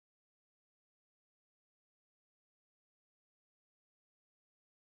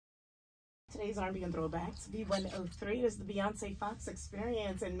today's R&B and Throwbacks. B103 is the Bionce Foxx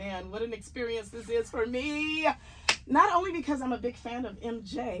experience. And man, what an experience this is for me. Not only because I'm a big fan of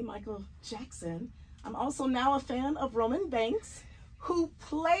MJ, Michael Jackson, I'm also now a fan of Roman Banks, who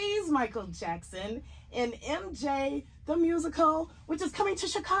plays Michael Jackson in MJ the Musical, which is coming to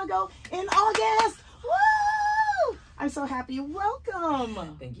Chicago in August. Woo! I'm so happy.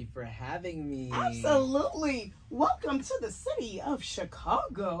 Welcome. Thank you for having me. Absolutely. Welcome to the city of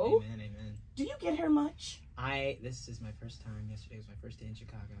Chicago. Amen, amen. Do you get here much? This is my first time. Yesterday was my first day in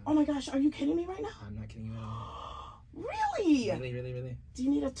Chicago. Oh my gosh, are you kidding me right now? I'm not kidding you at all. Really? Really. Do you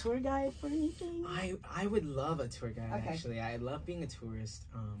need a tour guide for anything? I would love a tour guide, Okay. actually. I love being a tourist.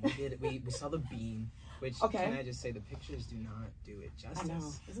 We saw the Bean, which, Okay. can I just say, the pictures do not do it justice. I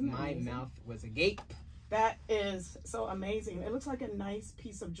know. Isn't that My amazing? mouth was agape. That is so amazing. It looks like a nice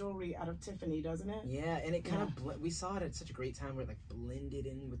piece of jewelry out of Tiffany, doesn't it? Yeah, and it kind of, we saw it at such a great time where it like blended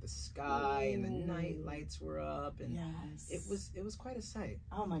in with the sky and the night lights were up, and Yes. it was quite a sight.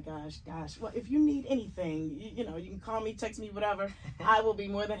 Oh my gosh. Well, if you need anything, you know, you can call me, text me, whatever. I will be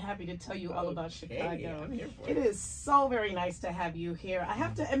more than happy to tell you all about Chicago. I'm here for It is so very nice to have you here. I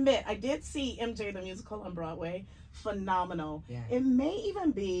have to admit, I did see MJ the Musical on Broadway. Phenomenal. Yeah. It may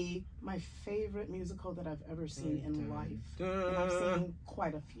even be my favorite musical that I've ever seen in life. And I've seen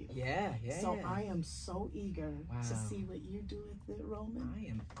quite a few. Yeah. So I am so eager Wow. to see what you do with it, Roman. I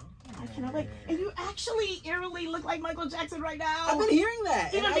am I cannot wait. And you actually eerily look like Michael Jackson right now. I've been hearing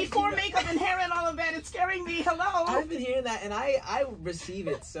that. Even and before makeup and hair and all of that, it's scaring me. Hello. I've been hearing that, and I receive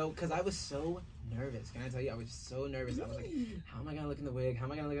it because I was so nervous. Can I tell you, I was so nervous. I was like, how am I gonna look in the wig? How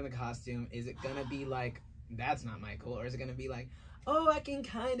am I gonna look in the costume? Is it gonna be like, that's not Michael, or is it gonna be like, oh, I can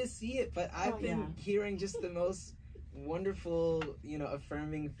kind of see it? But I've been hearing just the most wonderful,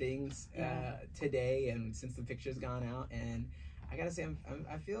 affirming things today, and since the picture's gone out, and I gotta say,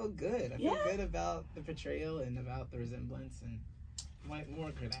 I feel good. I feel good about the portrayal and about the resemblance, and what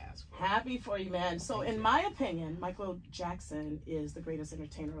more could I ask for? Happy for you, man. So in my opinion, Michael Jackson is the greatest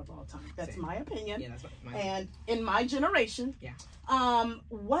entertainer of all time. That's my opinion. Yeah, that's my And in my generation, yeah.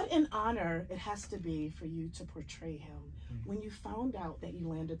 What an honor it has to be for you to portray him. When you found out that you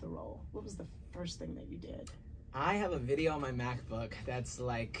landed the role, what was the first thing that you did? I have a video on my MacBook that's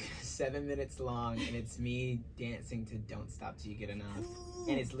like 7 minutes long, and it's me dancing to Don't Stop Till You Get Enough.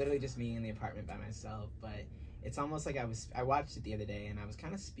 And it's literally just me in the apartment by myself, but it's almost like I watched it the other day, and I was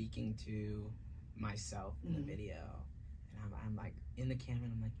kind of speaking to myself in the video. And I'm like in the camera,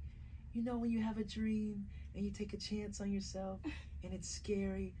 and I'm like, when you have a dream and you take a chance on yourself and it's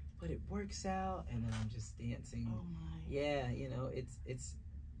scary, but it works out, and then I'm just dancing. Oh my. Yeah,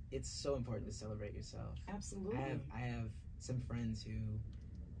 it's so important to celebrate yourself. Absolutely. I have some friends who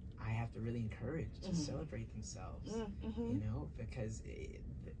I have to really encourage to celebrate themselves, because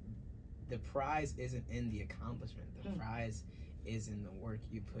the prize isn't in the accomplishment. The prize is in the work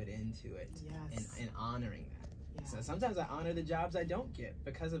you put into it, and honoring that. Yeah. So sometimes I honor the jobs I don't get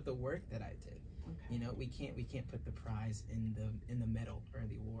because of the work that I did. Okay. We can't put the prize in the medal or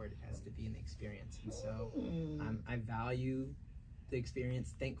the award. It has to be in the experience. And so I value the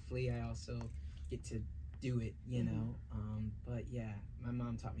experience. Thankfully, I also get to do it, but yeah, my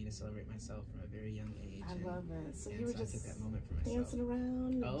mom taught me to celebrate myself from a very young age. I love it. So you were I just took that moment for myself. dancing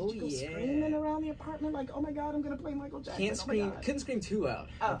around. Oh, Did you go screaming around the apartment like, oh my God, I'm gonna play Michael Jackson. Can't scream. Couldn't scream too loud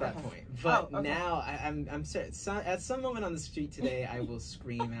at that point. But now I'm certain. At some moment on the street today, I will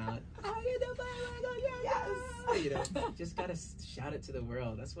scream out, "I get to play Michael Jackson!" Yes. Just gotta shout it to the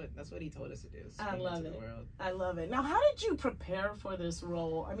world. That's what he told us to do. I love it. The world. I love it. Now, how did you prepare for this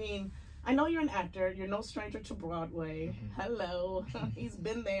role? I mean, I know you're an actor. You're no stranger to Broadway. Hello. He's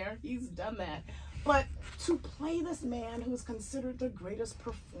been there. He's done that. But to play this man who's considered the greatest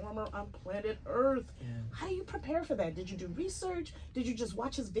performer on planet Earth, how do you prepare for that? Did you do research? Did you just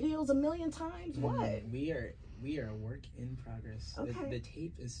watch his videos a million times? What? We are a work in progress. Okay. The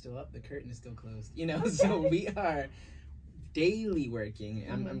tape is still up. The curtain is still closed. So we are daily working.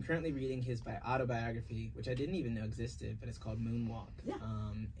 I'm currently reading his autobiography, which I didn't even know existed, but it's called Moonwalk. Yeah.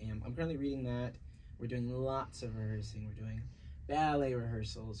 And I'm currently reading that. We're doing lots of rehearsing. We're doing ballet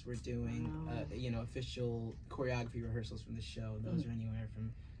rehearsals. We're doing official choreography rehearsals from the show. Those are anywhere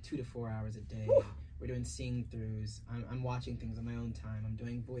from 2 to 4 hours a day. We're doing sing throughs. I'm watching things on my own time. I'm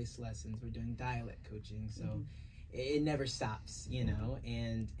doing voice lessons. We're doing dialect coaching. So it never stops,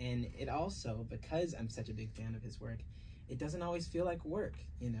 and it also, because I'm such a big fan of his work, it doesn't always feel like work,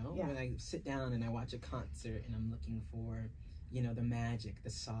 when I sit down and I watch a concert and I'm looking for, the magic, the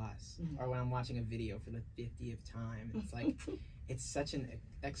sauce, or when I'm watching a video for the 50th time, it's like, it's such an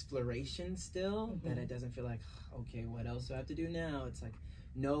exploration still that it doesn't feel like, okay, what else do I have to do now? It's like,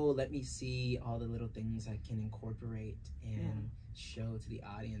 no, let me see all the little things I can incorporate and show to the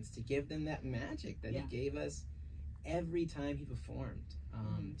audience to give them that magic that he gave us every time he performed.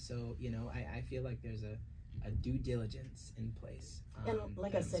 So, you know, I feel like there's a due diligence in place. And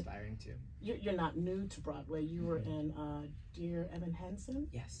like I said, inspiring too. You're not new to Broadway. You were in Dear Evan Hansen.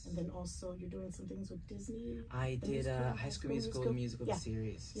 Yes. And then also you're doing some things with Disney. I did High School Musical, the musical, the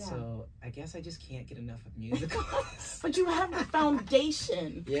series. Yeah. So I guess I just can't get enough of musicals. But you have the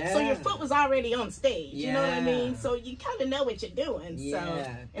foundation. So your foot was already on stage. You know what I mean? So you kind of know what you're doing.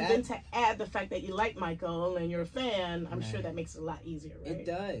 And then to add the fact that you like Michael and you're a fan, I'm sure that makes it a lot easier, right? It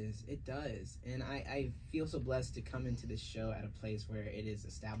does. It does. And I feel so blessed to come into this show at a place where it is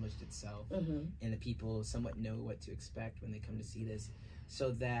established itself and the people somewhat know what to expect when they come to see this, so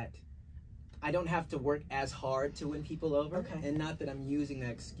that I don't have to work as hard to win people over. And not that I'm using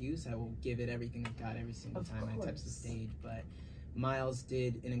that excuse. I will give it everything I've got every single time I touch the stage. But Miles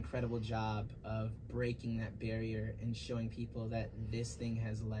did an incredible job of breaking that barrier and showing people that this thing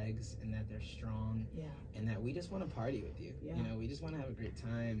has legs and that they're strong and that we just want to party with you. You know, we just want to have a great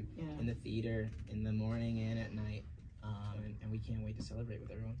time in the theater in the morning and at night. And we can't wait to celebrate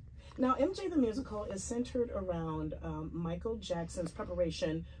with everyone. Now, MJ the Musical is centered around Michael Jackson's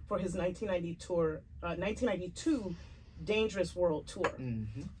preparation for his 1992 Dangerous World Tour.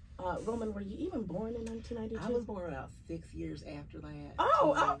 Roman, were you even born in 1992? I was born about 6 years after that.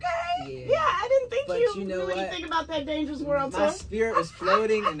 Oh, okay. Yeah, I didn't think you knew anything about that Dangerous World Tour. My spirit was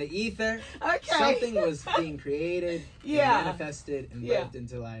floating in the ether. Something was being created and manifested and lived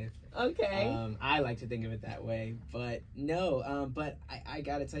into life. I like to think of it that way, but no, but I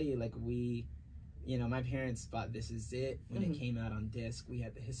gotta tell you, like, you know, my parents bought This Is It when it came out on disc. We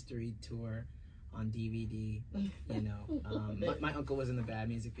had the History Tour on DVD, you know. My uncle was in the Bad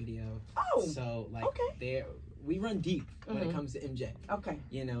music video. So, like, we run deep when it comes to MJ.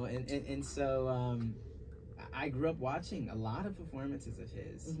 You know, and so I grew up watching a lot of performances of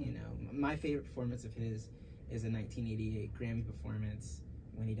his, you know. My favorite performance of his is a 1988 Grammy performance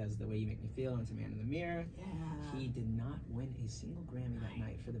when he does The Way You Make Me Feel into Man in the Mirror. He did not win a single Grammy that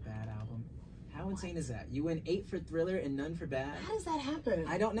night for the Bad album. How insane is that? You win 8 for Thriller and none for Bad? How does that happen?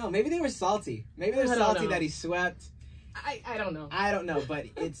 I don't know. Maybe they were salty. Maybe they're salty that he swept. I don't know. I don't know, but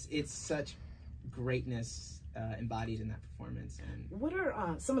it's such greatness embodied in that performance. And what are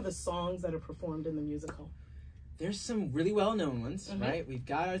some of the songs that are performed in the musical? There's some really well-known ones, right? We've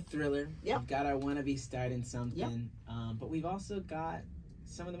got our Thriller. We've got our Wanna Be Starting Something. But we've also got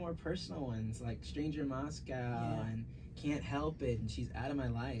some of the more personal ones, like Stranger in Moscow and Can't Help It, and She's Out of My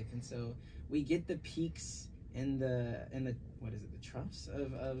Life. And so we get the peaks and the what is it, the troughs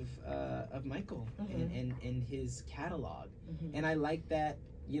of Michael and his catalog. And I like that,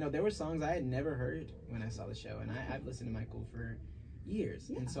 you know, there were songs I had never heard when I saw the show, and I've listened to Michael for years.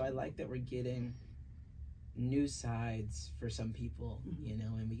 And so I like that we're getting new sides for some people, you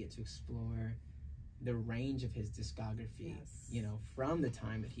know, and we get to explore the range of his discography, you know, from the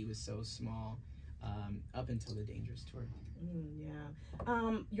time that he was so small up until the Dangerous Tour.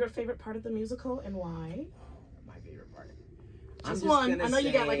 Your favorite part of the musical and why? My favorite part. Just one. I know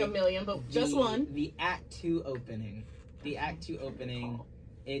you got like a million, but just one. The Act 2 opening. The Act 2 opening.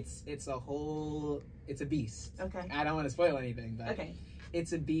 It's a beast. I don't want to spoil anything, but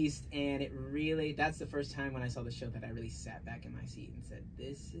it's a beast, and it really, that's the first time when I saw the show that I really sat back in my seat and said,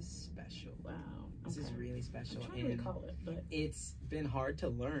 this is special. Wow. This is really special. I'm trying to recall it, but it's been hard to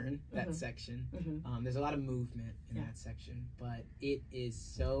learn that section. There's a lot of movement in that section, but it is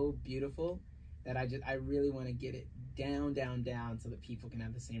so beautiful that I really want to get it down so that people can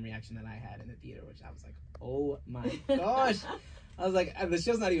have the same reaction that I had in the theater, which I was like, oh my gosh. I was like, the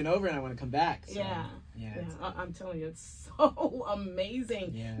show's not even over and I want to come back. So, I'm telling you, it's so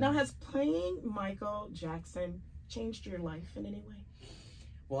amazing. Now, has playing Michael Jackson changed your life in any way?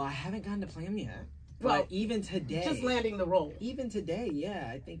 Well, I haven't gotten to play him yet. But even today, just landing the role. Even today,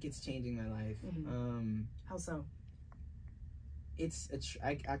 I think it's changing my life. How so? It's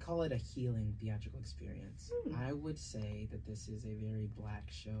I call it a healing theatrical experience. I would say that this is a very Black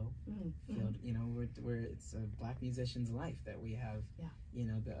show. Filled, you know, where it's a Black musician's life that we have, you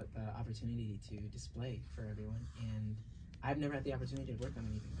know, the opportunity to display for everyone. And I've never had the opportunity to work on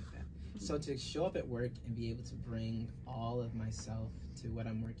anything like that. So to show up at work and be able to bring all of myself to what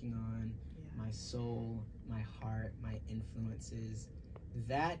I'm working on, my soul, my heart, my influences,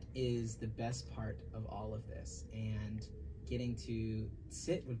 that is the best part of all of this. And getting to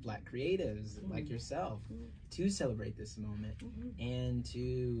sit with Black creatives like yourself to celebrate this moment and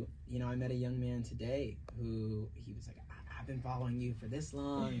to, you know, I met a young man today who, he was like, I've been following you for this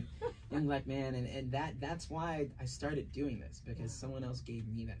long, young black man, and that's why I started doing this, because someone else gave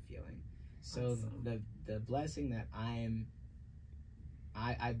me that feeling. So awesome. the blessing that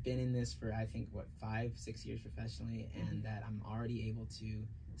I've been in this for, I think, what, 5-6 years professionally, and that I'm already able to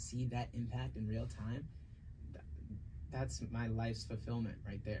see that impact in real time. That's my life's fulfillment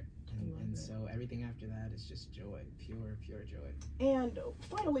right there. And so everything after that is just joy, pure joy. And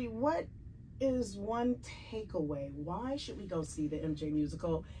finally, what is one takeaway? Why should we go see the MJ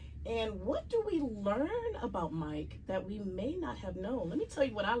musical? And what do we learn about Mike that we may not have known? Let me tell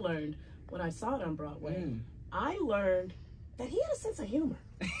you what I learned when I saw it on Broadway. I learned that he had a sense of humor.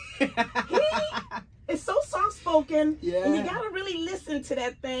 He is so soft-spoken, and you gotta really listen to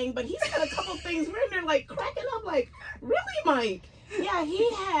that thing, but he's got a couple things we're in there like cracking up like, really, Mike? Yeah, he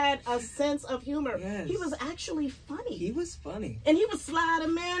had a sense of humor. Yes. He was actually funny. He was funny. And he would slide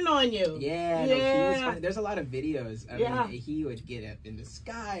them in on you. Yeah, no, he was funny. There's a lot of videos. I mean, he would get up in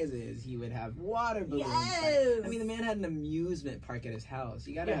disguises. He would have water balloons. Yes. I mean, the man had an amusement park at his house.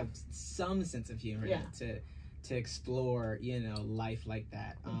 You gotta have some sense of humor to explore, life like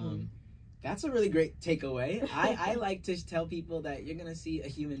that. That's a really great takeaway. I like to tell people that you're gonna see a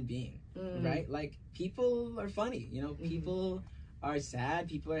human being, right? Like, people are funny, people are sad,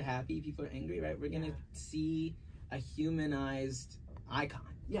 people are happy, people are angry, right? We're gonna see a humanized icon.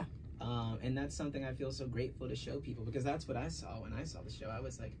 Yeah. And that's something I feel so grateful to show people, because that's what I saw when I saw the show. I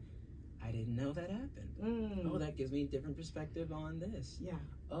was like, I didn't know that happened. Oh, that gives me a different perspective on this. Yeah.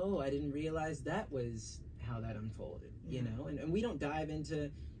 Oh, I didn't realize that was how that unfolded, and we don't dive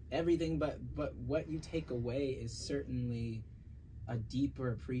into everything, but what you take away is certainly a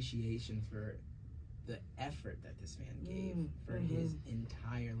deeper appreciation for the effort that this man gave for his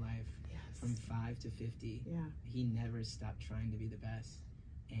entire life. From 5 to 50. He never stopped trying to be the best,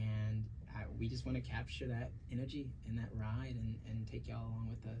 and we just want to capture that energy and that ride and take y'all along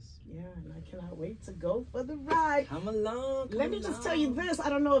with us. Yeah, and I cannot wait to go for the ride. Come along. Let me just tell you this. I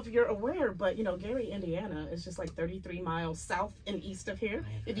don't know if you're aware, but Gary, Indiana is just like 33 miles south and east of here.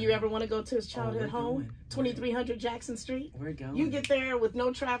 If you ever want to go to his childhood home, 2300 Jackson Street. We're going. You get there with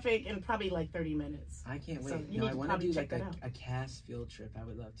no traffic in probably like 30 minutes. I can't wait. So I want to do like a cast field trip. I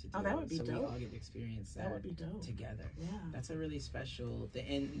would love to do. Oh, that would be dope. So we all get to experience that. That would be dope. Together. Yeah. That's a really special thing.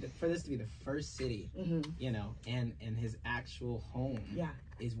 And for this to be the first city, and his actual home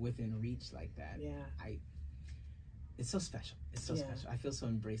is within reach like that. Yeah. It's so special. It's so special. I feel so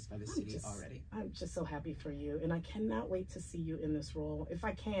embraced by the city already. I'm just so happy for you, and I cannot wait to see you in this role. If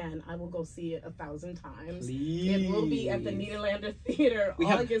I can, I will go see it 1,000 times. Please. It will be at the Nederlander Theater. We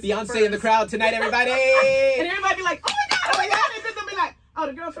have Beyonce 1st. In the crowd tonight, everybody. And everybody be like, oh my God, and then they'll be like, oh,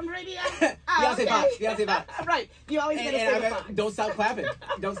 the girl from radio? Beyonce Foxx. Beyonce Foxx. Right. You always get to say Foxx. Don't stop clapping.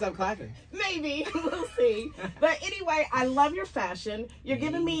 Don't stop clapping. Maybe. We'll see. But anyway, I love your fashion. You're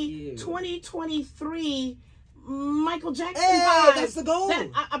giving me 2023 Michael Jackson vibes. That's the goal.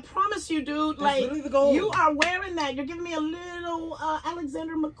 I promise you, dude. That's literally the goal. You are wearing that. You're giving me a little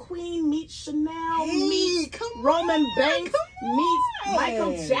Alexander McQueen meets Chanel meets Roman Banks meets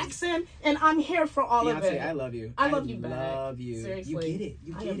Michael Jackson, and I'm here for all of it. I love you. I love you back. I love you. Seriously. You get it.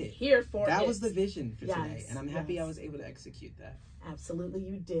 You get it. Here for it. That was the vision for today, and I'm happy I was able to execute that. Absolutely,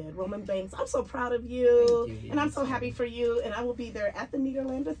 you did. Roman Banks, I'm so proud of you. Thank you. And I'm so happy for you. And I will be there at the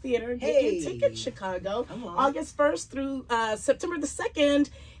Nederlander Theater. Get your ticket, Chicago. August 1st through September the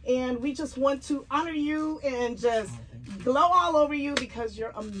 2nd. And we just want to honor you and just glow all over you because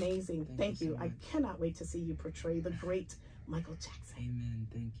you're amazing. Thank you. So I cannot wait to see you portray the great Michael Jackson. Amen.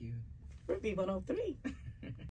 Thank you. For B103.